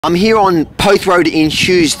I'm here on Poth Road in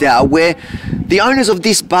Hughesdale, where the owners of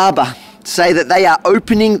this barber say that they are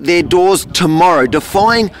opening their doors tomorrow,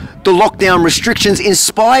 defying the lockdown restrictions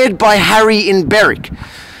inspired by Harry in Berwick.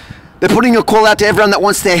 They're putting a call out to everyone that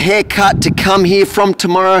wants their hair cut to come here from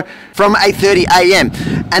tomorrow from 8:30 a.m.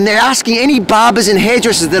 And they're asking any barbers and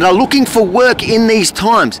hairdressers that are looking for work in these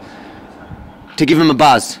times to give them a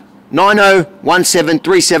buzz.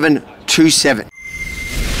 90173727.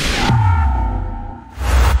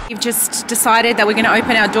 We've just decided that we're going to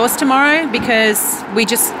open our doors tomorrow because we're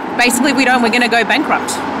going to go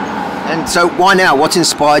bankrupt. And so why now? What's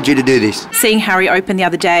inspired you to do this? Seeing Harry open the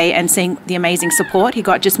other day and seeing the amazing support he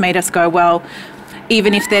got just made us go, well,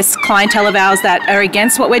 even if there's clientele of ours that are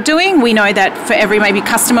against what we're doing, we know that for every maybe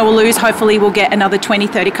customer we'll lose, hopefully we'll get another 20,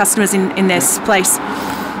 30 customers in this place.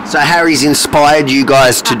 So Harry's inspired you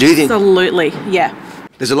guys to do this? Absolutely, yeah.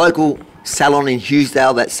 There's a local salon in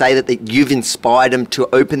Hughesdale that say that you've inspired them to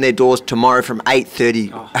open their doors tomorrow from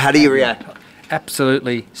 8:30. How do you react?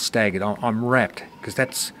 Absolutely staggered. I'm wrapped, because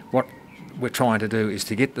that's what we're trying to do, is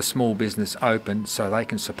to get the small business open so they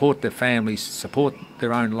can support their families, support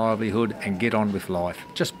their own livelihood and get on with life.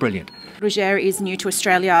 Just brilliant. Roger is new to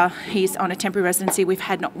Australia. He's on a temporary residency. We've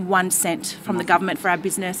had not 1 cent from the government for our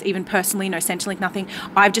business, even personally, no Centrelink, nothing.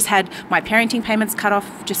 I've just had my parenting payments cut off,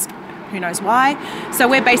 just who knows why. So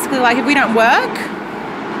we're basically like, if we don't work,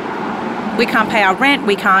 we can't pay our rent,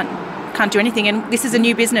 we can't do anything. And this is a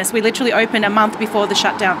new business. We literally opened a month before the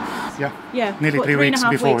shutdown. Yeah, nearly 3 weeks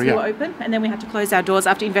before. We were open, and then we had to close our doors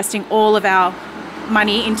after investing all of our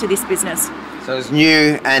money into this business. So it's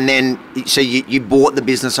new, and then you bought the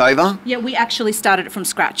business over? Yeah, we actually started it from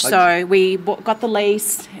scratch. So we got the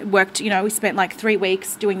lease, worked, we spent like 3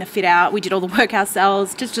 weeks doing the fit out. We did all the work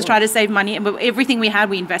ourselves just to try to save money. And everything we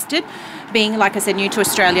had, we invested, being, like I said, new to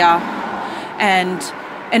Australia. And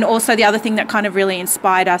also the other thing that kind of really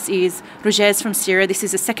inspired us is Roger's from Syria. This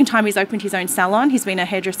is the second time he's opened his own salon. He's been a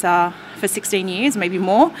hairdresser for 16 years, maybe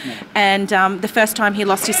more. And the first time he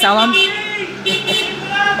lost his salon...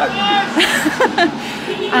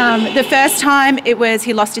 the first time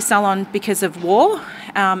he lost his salon because of war,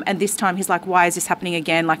 and this time he's like, why is this happening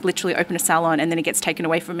again? Like, literally open a salon and then it gets taken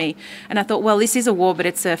away from me. And I thought, well, this is a war, but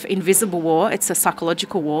it's an invisible war. It's a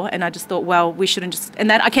psychological war. And I just thought, well, we shouldn't just... And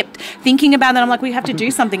that I kept thinking about that. I'm like, we have to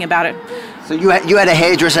do something about it. So you had a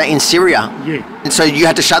hairdresser in Syria? Yeah. And so you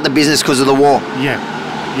had to shut the business because of the war? Yeah.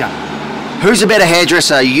 Who's a better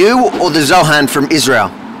hairdresser, you or the Zohan from Israel?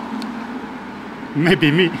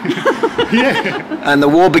 Maybe me. Yeah. And the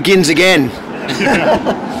war begins again.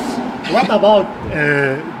 What about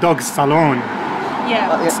dog salon?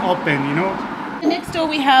 Yeah. It's open, Next door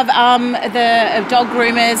we have the dog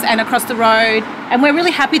groomers, and across the road, and we're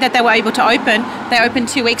really happy that they were able to open. They opened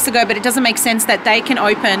 2 weeks ago, but it doesn't make sense that they can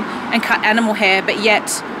open and cut animal hair, but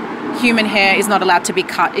yet human hair is not allowed to be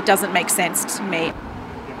cut. It doesn't make sense to me.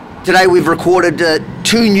 Today we've recorded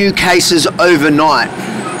 2 new cases overnight.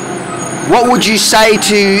 What would you say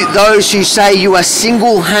to those who say you are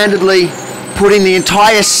single-handedly putting the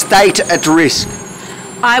entire state at risk?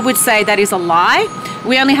 I would say that is a lie.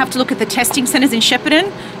 We only have to look at the testing centres in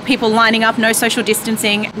Shepparton, people lining up, no social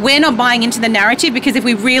distancing. We're not buying into the narrative, because if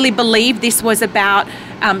we really believed this was about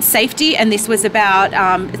safety and this was about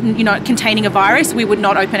containing a virus, we would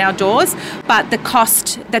not open our doors. But the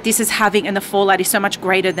cost that this is having and the fallout is so much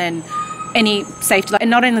greater than any safety. And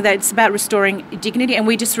not only that, it's about restoring dignity, and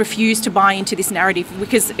we just refuse to buy into this narrative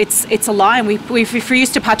because it's a lie, and we refuse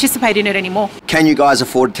to participate in it anymore. Can you guys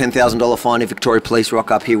afford a $10,000 fine if Victoria Police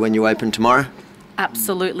rock up here when you open tomorrow?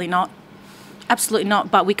 Absolutely not. Absolutely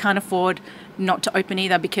not. But we can't afford not to open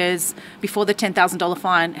either, because before the $10,000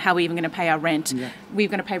 fine, how are we even going to pay our rent? Yeah. We're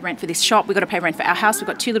going to pay rent for this shop. We've got to pay rent for our house. We've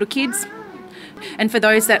got 2 little kids. And for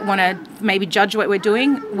those that want to maybe judge what we're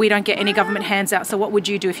doing, we don't get any government hands out. So what would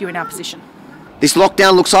you do if you were in our position? This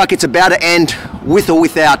lockdown looks like it's about to end with or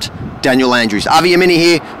without Daniel Andrews. Avi Yamini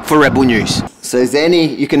here for Rebel News. So is there any,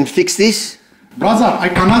 you can fix this? Brother, I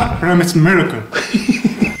cannot promise miracle.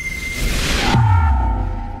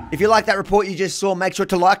 If you like that report you just saw, make sure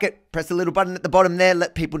to like it. Press the little button at the bottom there.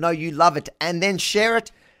 Let people know you love it. And then share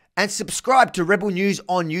it. And subscribe to Rebel News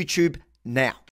on YouTube now.